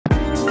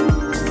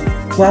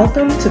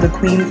Welcome to The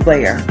Queen's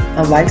Lair,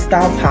 a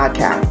lifestyle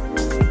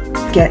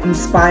podcast. Get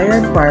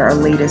inspired by our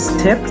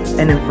latest tips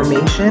and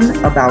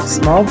information about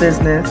small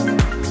business,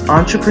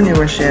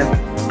 entrepreneurship,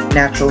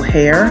 natural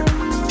hair,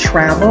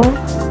 travel,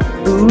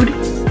 food,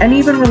 and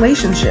even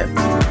relationships.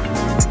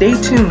 Stay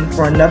tuned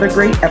for another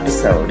great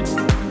episode.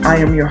 I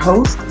am your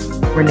host,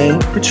 Renee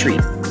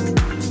Patrice.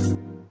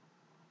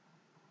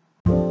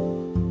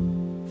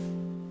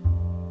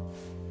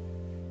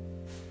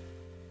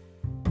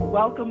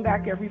 Welcome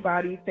back,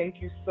 everybody.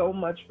 Thank you so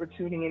much for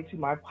tuning into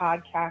my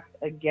podcast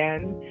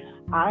again.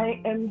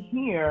 I am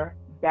here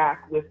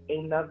back with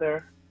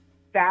another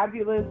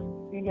fabulous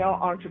female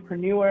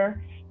entrepreneur.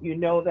 You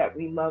know that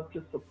we love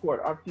to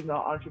support our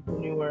female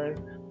entrepreneurs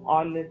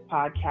on this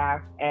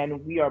podcast,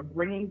 and we are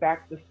bringing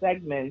back the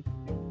segment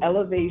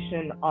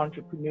Elevation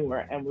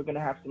Entrepreneur, and we're going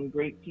to have some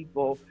great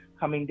people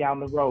coming down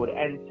the road.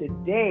 And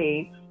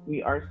today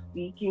we are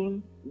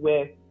speaking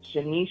with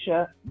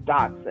Shaneisha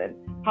Dodson.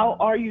 How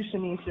are you,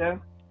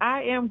 Shaneisha?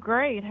 I am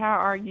great. How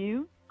are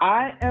you?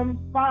 I am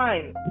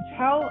fine.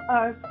 Tell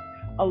us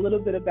a little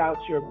bit about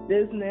your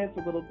business,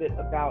 a little bit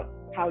about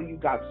how you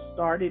got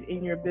started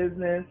in your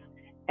business,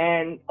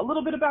 and a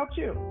little bit about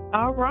you.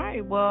 All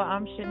right. Well,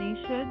 I'm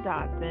Shaneisha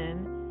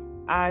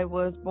Dodson. I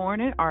was born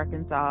in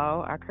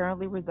Arkansas. I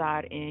currently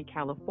reside in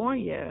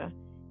California,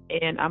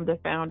 and I'm the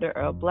founder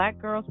of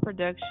Black Girls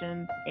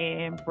Productions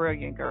and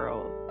Brilliant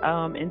Girls.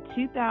 In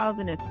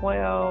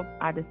 2012,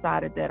 I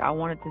decided that I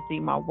wanted to see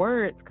my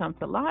words come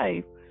to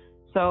life,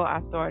 so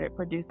I started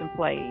producing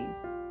plays.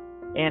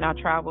 And I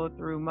traveled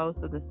through most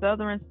of the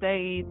southern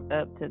states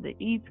up to the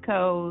East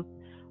Coast,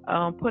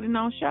 putting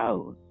on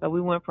shows. So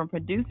we went from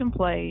producing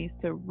plays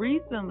to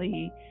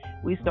recently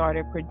we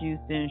started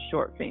producing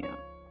short films.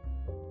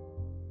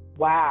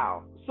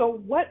 Wow.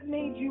 So what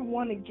made you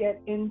want to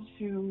get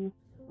into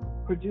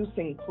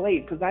producing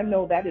plays? Because I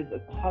know that is a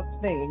tough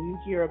thing. When you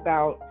hear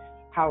about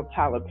how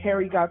Tyler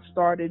Perry got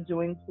started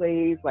doing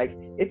plays, like,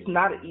 it's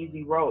not an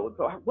easy road.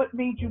 So what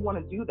made you want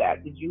to do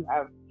that? Did you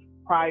have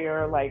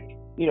prior,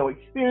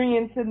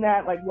 experience in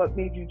that? Like, what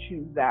made you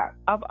choose that?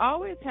 I've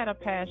always had a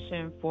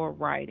passion for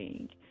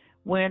writing.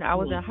 When I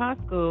was in high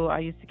school, I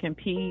used to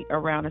compete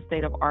around the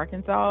state of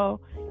Arkansas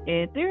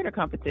in theater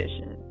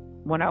competitions.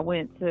 When I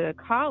went to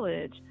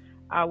college,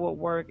 I would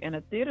work in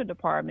a theater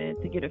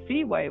department to get a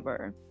fee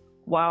waiver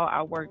while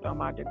I worked on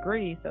my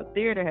degree. So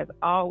theater has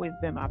always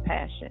been my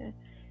passion.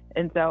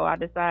 And so I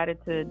decided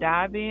to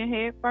dive in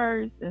head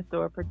first and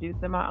start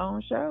producing my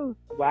own shows.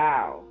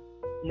 Wow.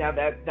 Now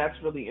that's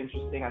really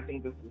interesting. I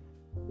think this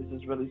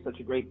is really such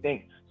a great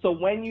thing. So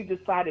when you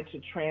decided to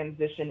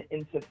transition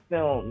into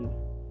film,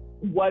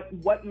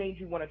 what made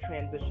you want to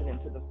transition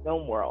into the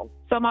film world?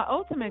 So my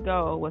ultimate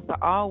goal was to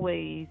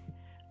always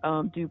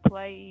do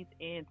plays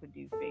and to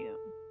do film.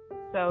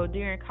 So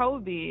during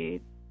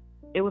COVID,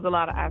 it was a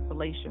lot of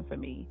isolation for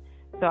me.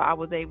 So I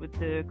was able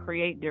to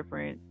create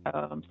different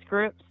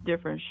scripts,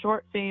 different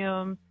short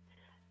films,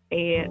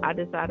 and I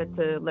decided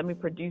to let me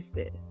produce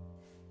this.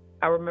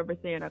 I remember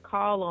seeing a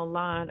call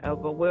online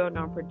of a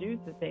well-known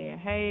producer saying,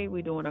 hey,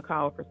 we're doing a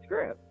call for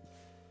scripts.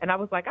 And I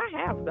was like,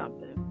 I have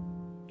something.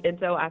 And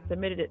so I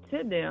submitted it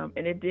to them,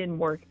 and it didn't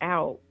work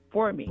out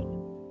for me.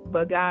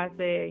 But God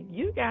said,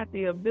 you got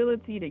the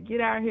ability to get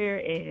out here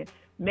and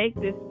make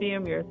this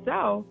film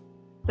yourself.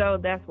 So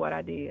that's what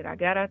I did. I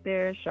got out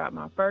there, shot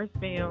my first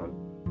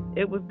film.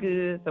 It was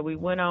good. So we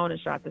went on and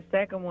shot the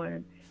second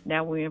one.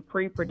 Now we're in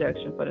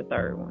pre-production for the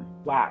third one.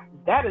 Wow.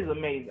 That is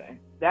amazing.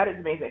 That is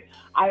amazing.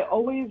 I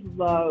always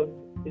love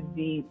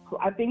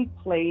I think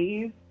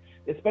plays,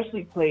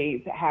 especially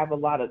plays, have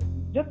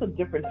just a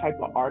different type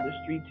of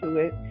artistry to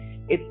it.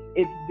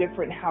 It's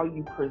different how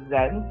you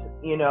present,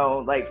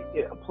 like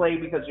a play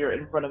because you're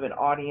in front of an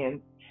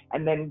audience,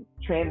 and then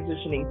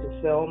transitioning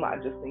to film. I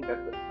think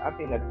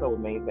that's so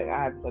amazing.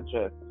 I have such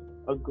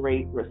a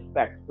great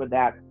respect for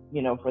that,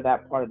 for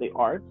that part of the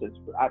arts.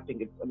 I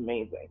think it's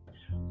amazing.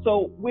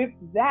 So with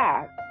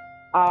that,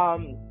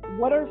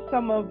 what are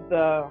some of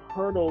the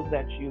hurdles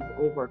that you've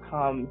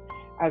overcome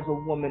as a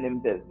woman in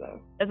business?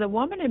 As a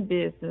woman in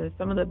business,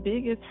 some of the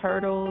biggest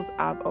hurdles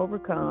I've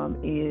overcome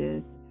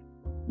is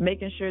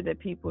making sure that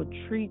people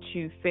treat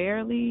you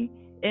fairly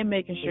and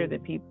making sure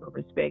that people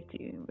respect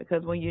you.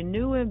 Because when you're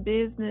new in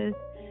business,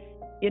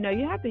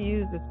 you have to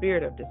use the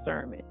spirit of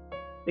discernment.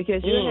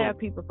 Because you'll have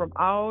people from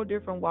all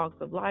different walks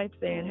of life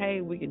saying,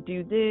 hey, we can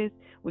do this,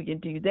 we can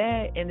do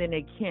that, and then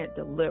they can't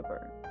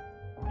deliver.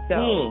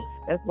 So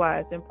that's why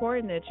it's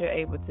important that you're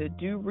able to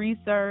do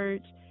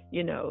research,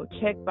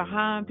 check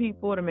behind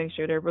people to make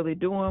sure they're really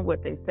doing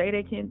what they say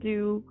they can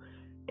do,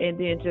 and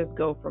then just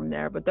go from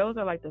there. But those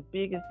are like the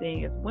biggest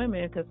thing as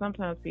women, because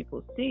sometimes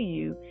people see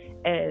you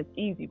as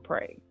easy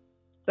prey.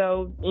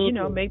 So,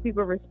 make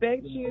people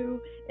respect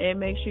you and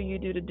make sure you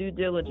do the due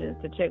diligence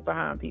to check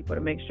behind people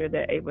to make sure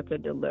they're able to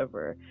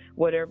deliver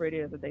whatever it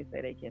is that they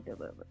say they can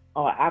deliver.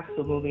 Oh,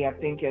 absolutely. I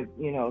think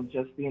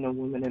just being a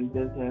woman in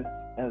business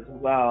as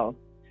well,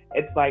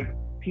 it's like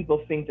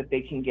people think that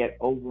they can get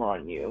over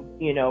on you,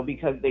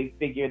 because they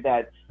figure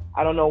that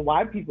I don't know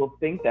why people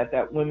think that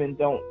women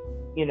don't,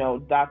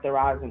 dot their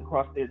I's and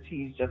cross their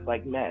T's just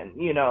like men,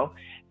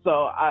 So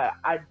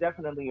I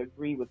definitely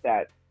agree with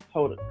that.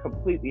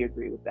 Completely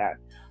agree with that.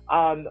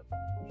 Um,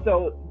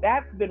 so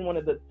that's been one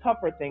of the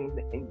tougher things,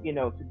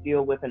 to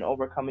deal with and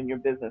overcome in your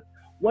business.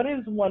 What is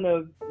one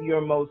of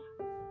your most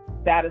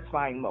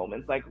satisfying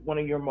moments, like one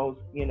of your most,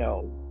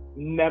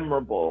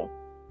 memorable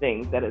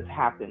things that has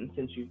happened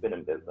since you've been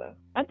in business?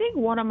 I think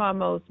one of my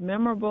most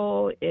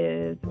memorable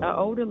is an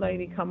older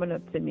lady coming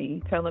up to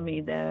me telling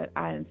me that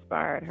I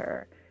inspired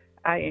her.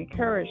 I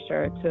encouraged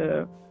her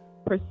to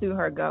pursue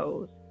her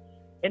goals.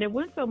 And it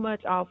went so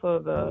much off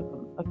of a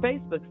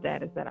Facebook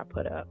status that I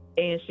put up.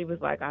 And she was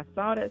like, I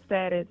saw that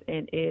status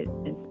and it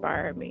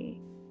inspired me.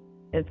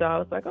 And so I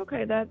was like,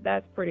 okay,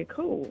 that's pretty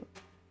cool.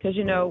 Because,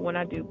 when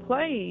I do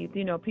plays,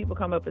 people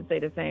come up and say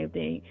the same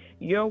thing.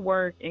 Your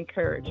work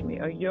encouraged me,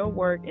 or your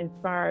work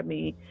inspired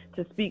me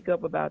to speak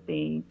up about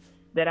things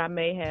that I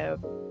may have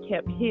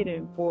kept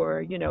hidden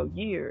for,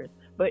 years.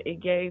 But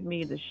it gave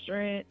me the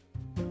strength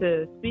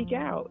to speak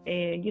out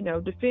and,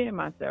 defend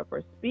myself,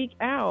 or speak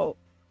out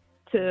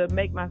to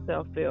make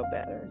myself feel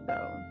better. So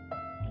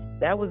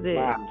that was it.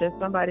 Wow. Just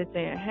somebody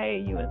saying,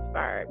 hey, you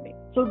inspired me.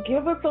 So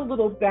give us a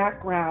little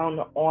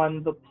background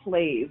on the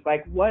plays.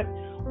 Like what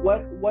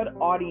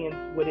audience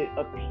would it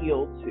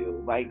appeal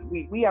to? Like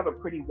we have a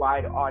pretty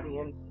wide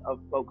audience of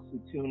folks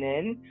who tune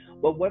in,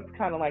 but what's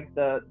kind of like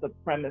the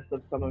premise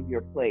of some of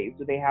your plays?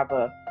 Do they have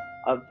a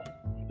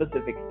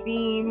specific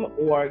theme,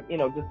 or,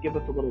 just give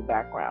us a little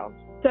background?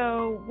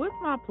 So with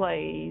my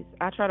plays,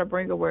 I try to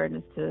bring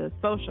awareness to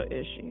social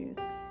issues.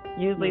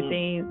 Usually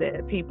things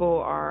that people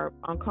are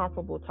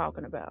uncomfortable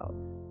talking about.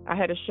 I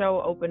had a show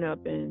open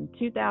up in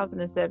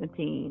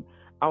 2017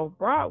 off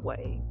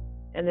Broadway,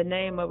 and the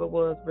name of it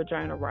was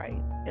Vagina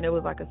Rights. And it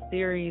was like a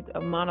series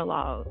of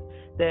monologues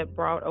that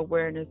brought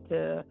awareness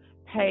to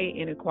pay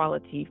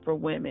inequality for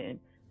women,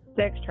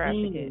 sex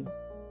trafficking,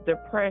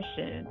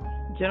 depression,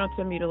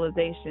 genital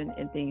mutilation,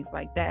 and things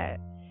like that.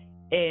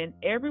 And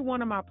every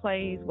one of my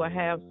plays will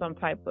have some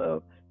type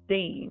of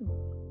theme.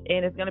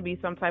 And it's going to be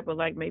some type of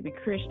like maybe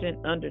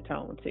Christian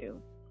undertone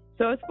too.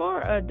 So it's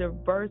for a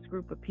diverse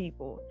group of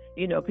people,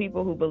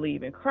 people who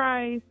believe in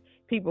Christ,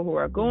 people who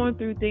are going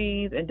through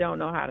things and don't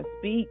know how to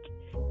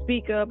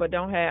speak up, or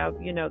don't have,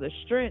 the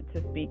strength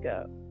to speak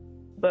up.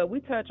 But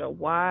we touch a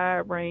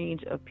wide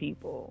range of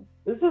people.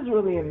 This is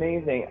really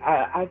amazing.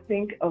 I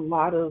think a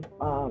lot of,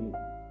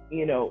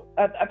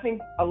 I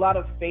think a lot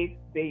of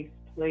faith-based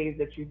plays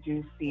that you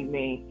do see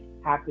may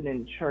happen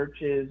in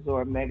churches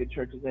or mega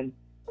churches,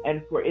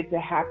 and for it to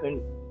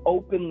happen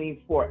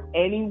openly for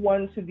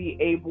anyone to be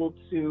able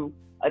to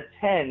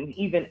attend,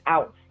 even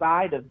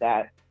outside of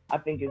that, I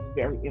think is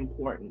very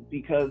important,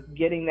 because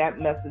getting that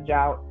message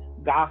out,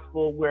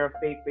 gospel, we're a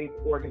faith-based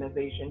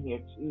organization here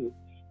too.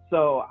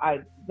 So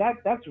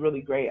that's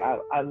really great.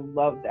 I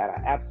love that.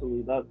 I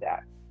absolutely love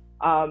that.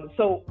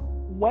 So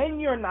when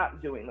you're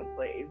not doing the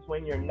plays,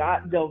 when you're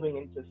not delving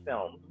into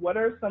films, what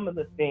are some of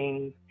the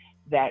things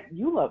that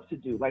you love to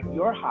do, like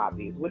your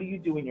hobbies? What do you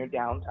do in your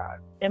downtime?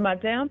 In my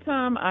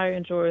downtime, I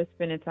enjoy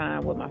spending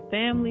time with my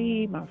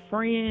family, my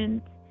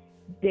friends,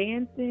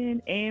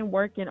 dancing, and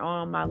working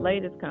on my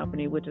latest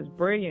company, which is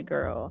Brilliant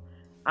Girl.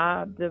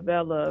 I've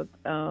developed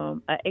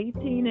an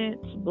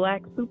 18-inch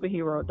black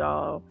superhero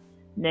doll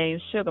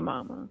named Sugar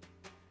Mama.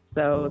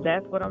 So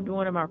that's what I'm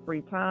doing in my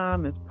free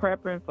time, is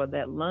prepping for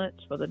that lunch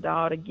for the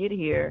doll to get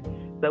here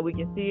so we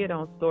can see it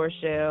on store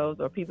shelves,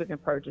 or people can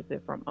purchase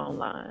it from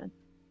online.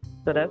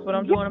 So that's what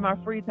I'm doing in my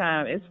free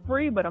time. It's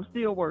free, but I'm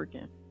still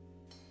working.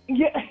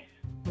 Yeah.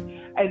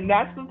 And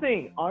that's the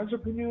thing.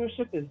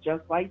 Entrepreneurship is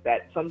just like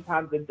that.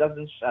 Sometimes it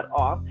doesn't shut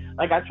off.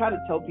 Like I try to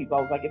tell people,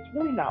 I was like, it's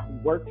really not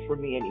work for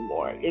me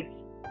anymore. It's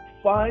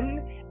fun,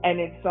 and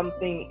it's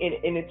something,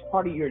 and it's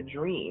part of your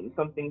dream,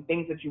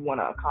 things that you want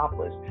to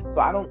accomplish.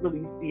 So I don't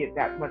really see it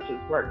that much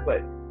as work.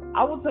 But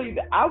I will tell you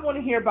that I want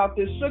to hear about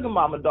this Sugar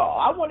Mama doll.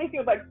 I want to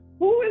hear, like,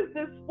 who is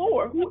this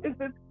for? Who is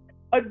this?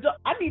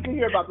 I need to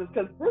hear about this,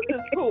 because this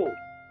is cool.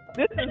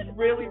 This is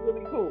really,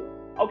 really cool.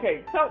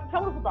 Okay,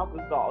 tell us about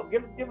this doll.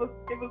 Give us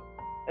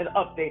an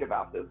update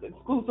about this,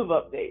 exclusive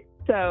update.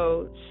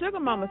 So Sugar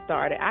Mama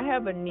started. I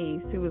have a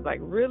niece who is like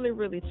really,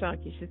 really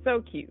chunky. She's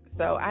so cute.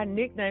 So I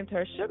nicknamed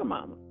her Sugar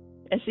Mama,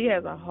 and she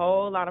has a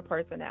whole lot of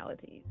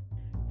personalities.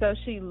 So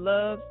she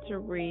loves to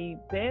read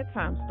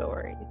bedtime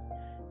stories.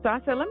 So I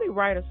said, let me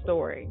write a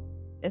story.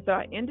 And so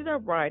I ended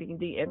up writing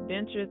The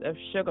Adventures of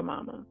Sugar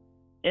Mama.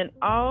 And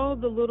all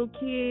the little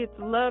kids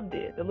loved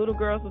it. The little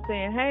girls were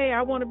saying, hey,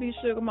 I want to be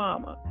Sugar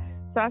Mama.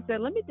 So I said,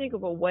 let me think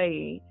of a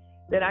way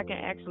that I can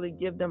actually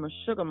give them a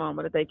sugar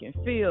mama that they can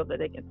feel, that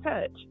they can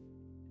touch.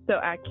 So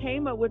I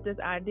came up with this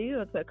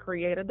idea to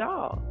create a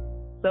doll.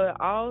 So it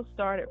all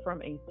started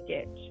from a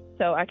sketch.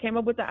 So I came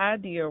up with the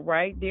idea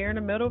right there in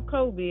the middle of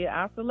COVID,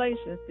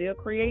 isolation, still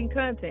creating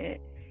content.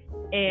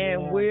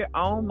 And we're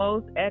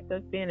almost at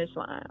the finish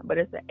line. But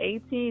it's an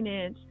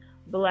 18-inch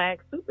black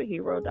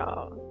superhero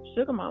doll,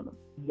 Sugar Mama.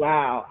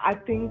 Wow. I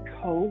think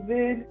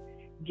COVID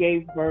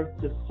gave birth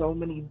to so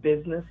many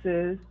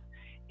businesses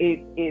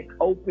it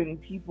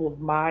opened people's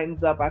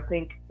minds up. I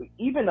think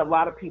even a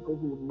lot of people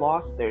who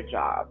lost their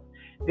jobs,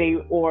 they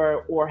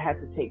or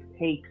had to take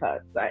pay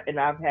cuts. And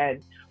I've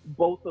had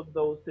both of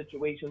those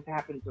situations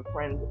happen to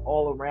friends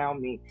all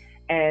around me.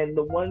 And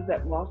the ones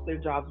that lost their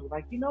jobs were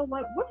like, you know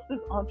what? What's this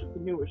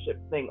entrepreneurship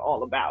thing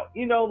all about?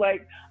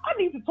 Like, I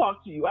need to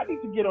talk to you. I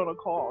need to get on a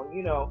call,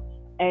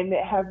 and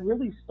have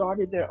really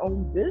started their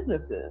own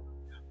businesses,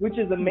 which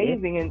is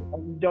amazing.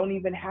 And don't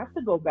even have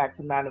to go back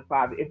to 9 to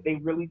 5 if they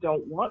really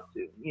don't want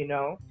to,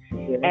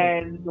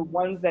 And the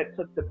ones that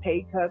took the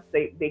pay cuts,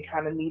 they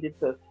kind of needed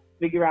to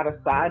figure out a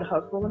side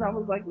hustle. And I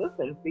was like,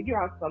 listen,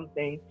 figure out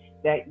something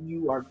that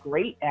you are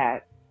great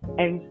at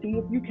and see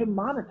if you can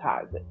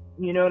monetize it.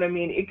 You know what I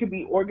mean? It could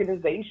be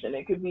organization.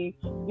 It could be,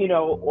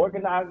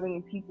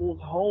 organizing people's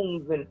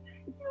homes. And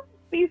if you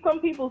see some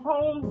people's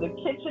homes, the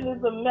kitchen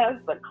is a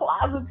mess, the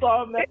closets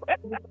are a mess.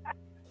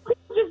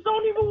 Just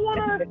don't even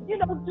want to,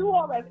 do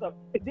all that stuff.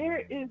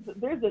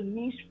 There's a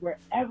niche for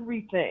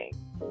everything.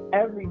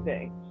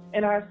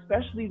 And I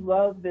especially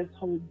love this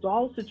whole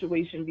doll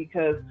situation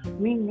because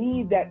we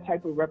need that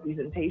type of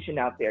representation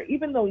out there.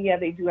 Even though,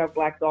 they do have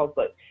black dolls,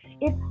 but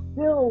it's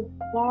still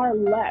far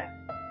less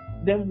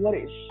than what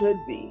it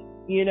should be.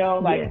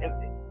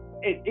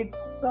 It's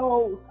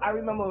so. I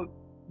remember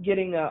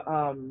getting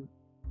a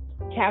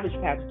Cabbage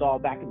Patch doll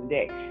back in the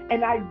day,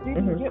 and I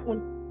didn't get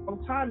one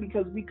on time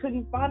because we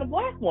couldn't find a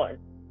black one.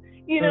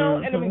 And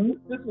I mean,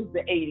 this was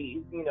the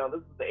 80s. This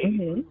was the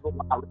 80s. This was a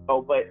while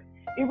ago, but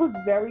it was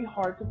very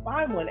hard to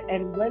find one.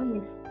 And when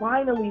we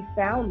finally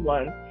found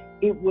one,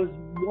 it was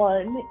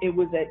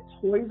at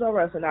Toys R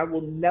Us, and I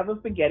will never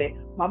forget it.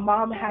 My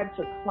mom had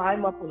to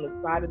climb up on the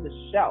side of the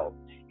shelf.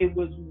 It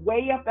was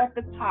way up at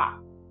the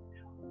top,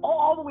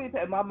 all the way to,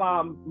 and my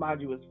mom,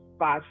 mind you, is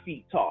 5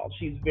 feet tall.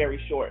 She's very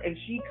short, and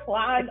she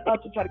climbed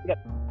up to try to get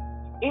up.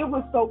 It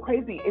was so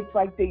crazy. It's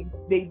like they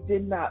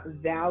did not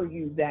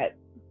value that,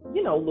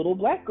 little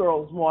black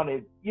girls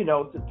wanted,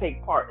 to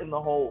take part in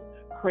the whole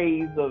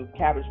craze of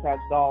Cabbage Patch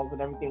dolls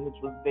and everything, which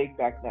was big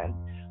back then.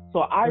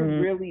 So I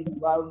really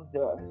love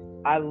this.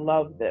 I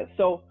love this.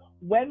 So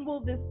when will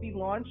this be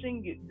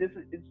launching? This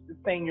is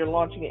saying you're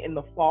launching it in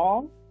the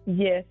fall?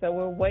 Yes, so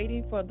we're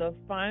waiting for the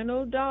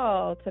final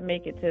doll to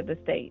make it to the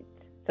States.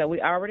 So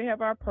we already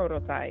have our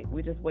prototype.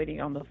 We're just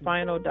waiting on the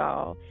final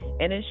doll.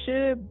 And it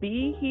should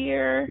be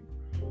here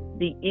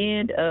the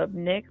end of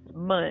next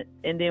month,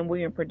 and then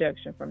we're in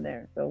production from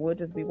there. So we'll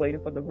just be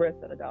waiting for the rest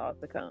of the dolls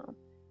to come.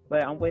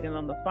 But I'm waiting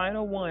on the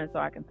final one so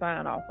I can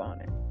sign off on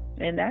it.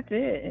 And that's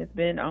it. It's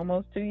been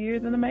almost 2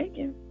 years in the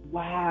making.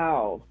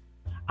 Wow.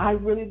 I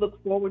really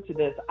look forward to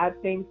this. I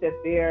think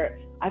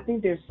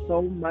there's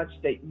so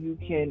much that you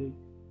can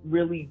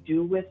really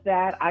do with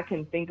that. I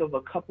can think of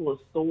a couple of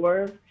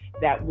stores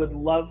that would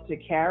love to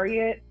carry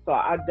it. So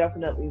I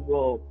definitely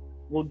will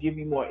give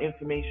you more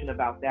information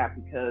about that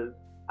because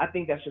I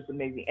think that's just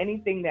amazing.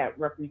 Anything that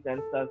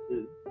represents us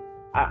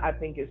I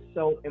think is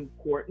so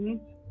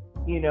important,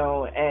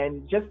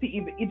 and just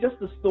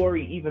the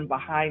story even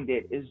behind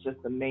it is just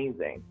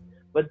amazing.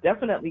 But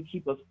definitely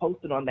keep us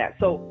posted on that.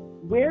 So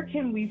where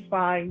can we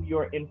find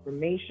your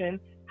information?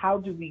 How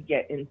do we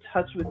get in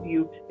touch with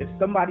you? If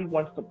somebody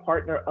wants to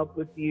partner up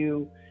with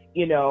you,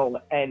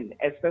 and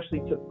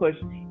especially to push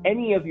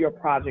any of your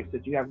projects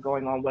that you have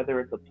going on, whether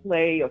it's a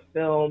play, a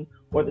film,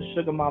 or the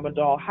Sugar Mama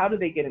doll, how do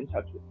they get in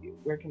touch with you?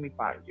 Where can we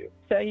find you?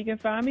 So you can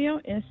find me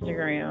on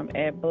Instagram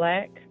at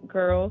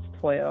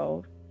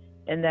blackgirls12,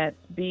 and that's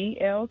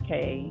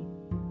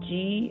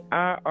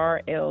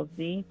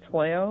BLKGIRLZ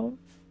 12.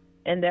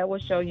 And that will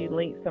show you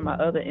links to my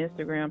other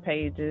Instagram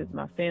pages,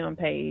 my film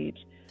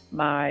page,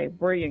 my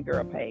Brilliant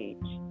Girl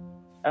page.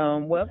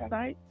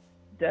 Website,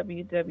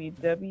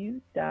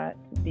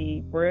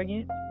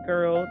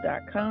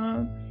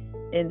 www.thebrilliantgirl.com.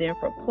 And then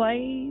for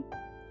plays,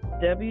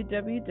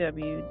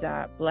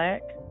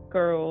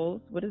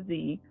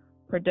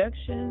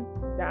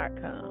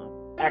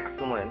 www.blackgirlsproductions.com.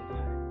 Excellent.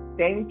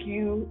 Thank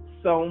you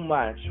so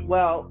much.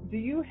 Well, do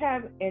you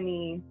have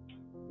any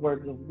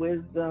words of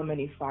wisdom,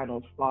 any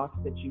final thoughts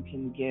that you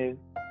can give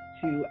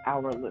to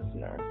our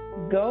listeners?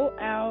 Go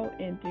out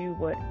and do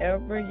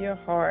whatever your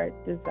heart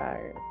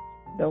desires.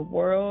 The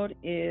world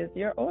is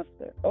your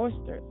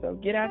oyster. So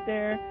get out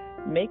there,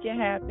 make it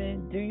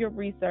happen, do your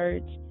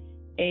research,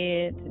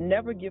 and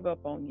never give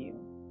up on you.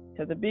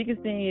 Because the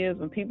biggest thing is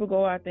when people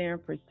go out there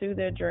and pursue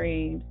their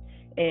dreams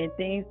and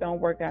things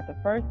don't work out the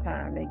first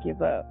time, they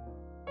give up.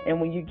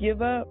 And when you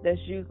give up, that's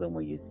usually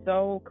when you're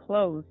so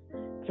close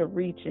to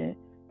reaching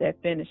that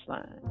finish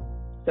line.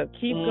 So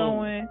keep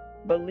going,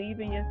 believe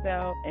in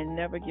yourself, and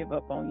never give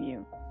up on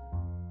you.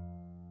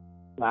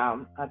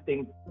 Wow, I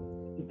think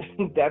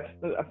that's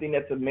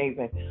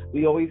amazing.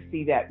 We always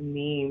see that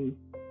meme.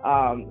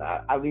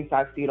 At least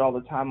I see it all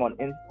the time on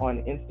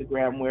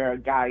Instagram, where a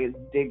guy is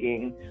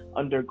digging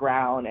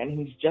underground and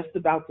he's just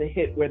about to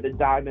hit where the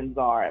diamonds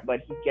are, but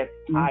he gets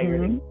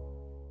tired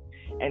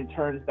and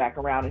turns back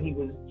around, and he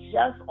was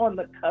just on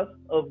the cusp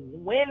of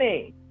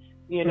winning,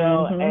 and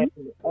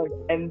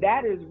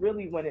that is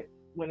really when it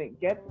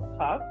gets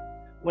tough,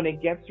 when it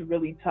gets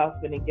really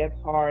tough and it gets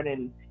hard,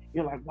 and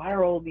you're like, why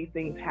are all these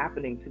things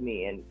happening to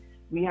me? And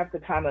we have to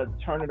kind of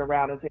turn it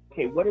around and say,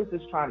 okay, what is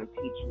this trying to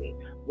teach me?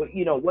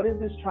 What is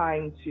this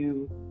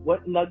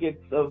what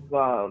nuggets of,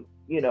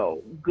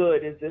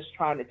 good is this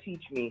trying to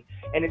teach me?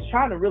 And it's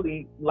trying to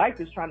life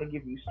is trying to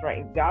give you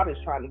strength. God is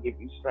trying to give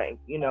you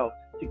strength, to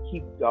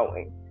keep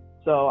going.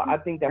 So I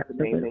think that's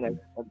amazing.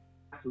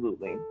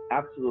 Absolutely.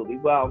 Absolutely.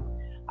 Well,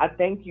 I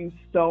thank you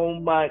so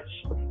much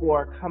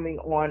for coming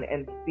on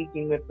and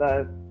speaking with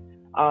us.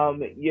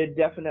 You're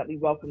definitely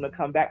welcome to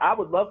come back. I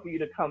would love for you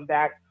to come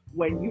back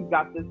when you've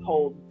got this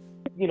whole,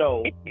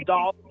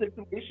 doll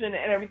situation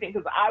and everything,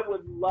 because I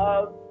would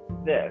love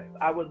this.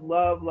 I would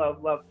love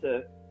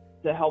to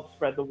help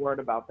spread the word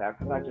about that,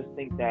 because I just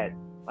think that,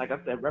 like I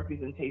said,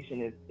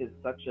 representation is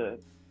such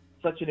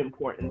an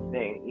important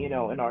thing, in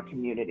our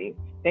community.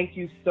 Thank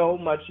you so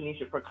much,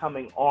 Shaneisha, for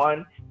coming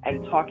on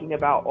and talking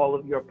about all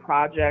of your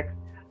projects.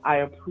 I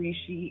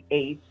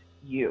appreciate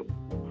you.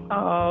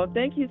 Oh,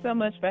 thank you so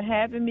much for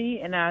having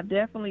me, and I'll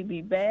definitely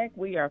be back.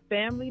 We are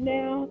family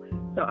now,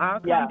 so I'll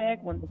come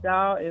back when the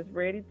doll is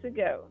ready to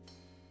go.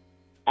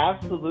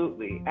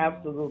 Absolutely.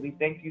 Absolutely.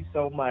 Thank you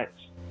so much.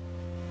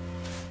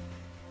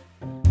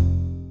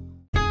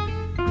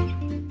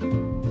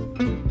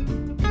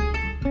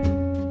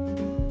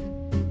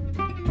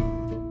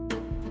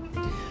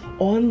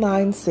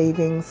 Online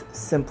savings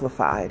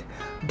simplified.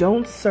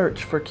 Don't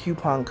search for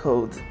coupon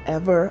codes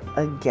ever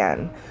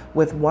again.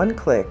 With one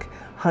click,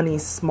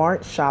 Honey's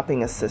smart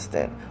shopping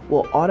assistant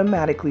will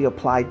automatically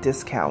apply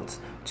discounts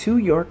to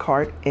your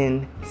cart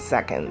in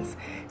seconds.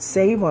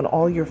 Save on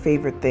all your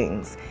favorite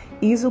things.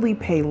 Easily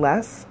pay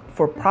less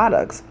for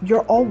products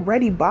you're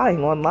already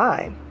buying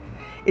online.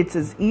 It's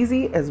as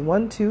easy as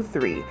 1, 2,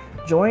 3.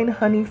 Join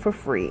Honey for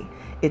free.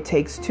 It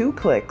takes 2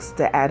 clicks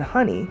to add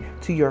Honey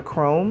to your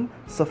Chrome,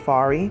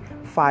 Safari,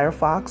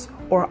 Firefox,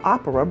 or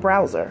Opera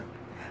browser.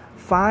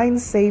 Find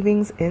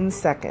savings in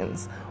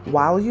seconds.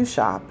 While you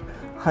shop,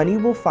 Honey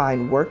will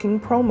find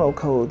working promo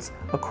codes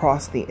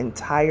across the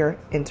entire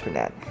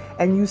internet,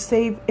 and you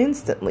save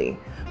instantly.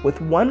 With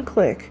one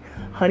click,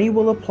 Honey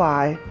will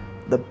apply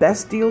the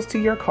best deals to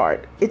your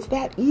cart. It's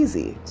that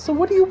easy. So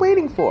what are you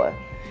waiting for?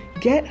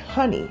 Get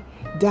Honey.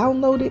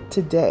 Download it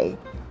today.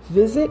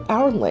 Visit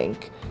our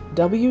link,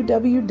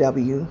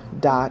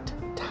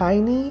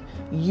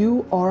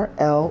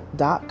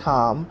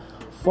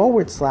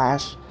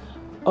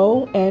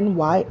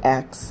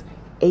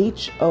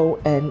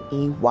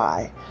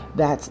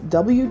 That's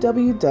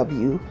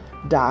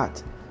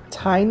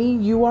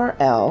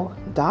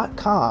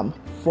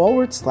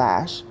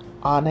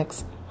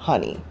www.tinyurl.com/Onyx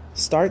Honey.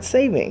 Start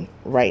saving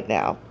right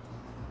now.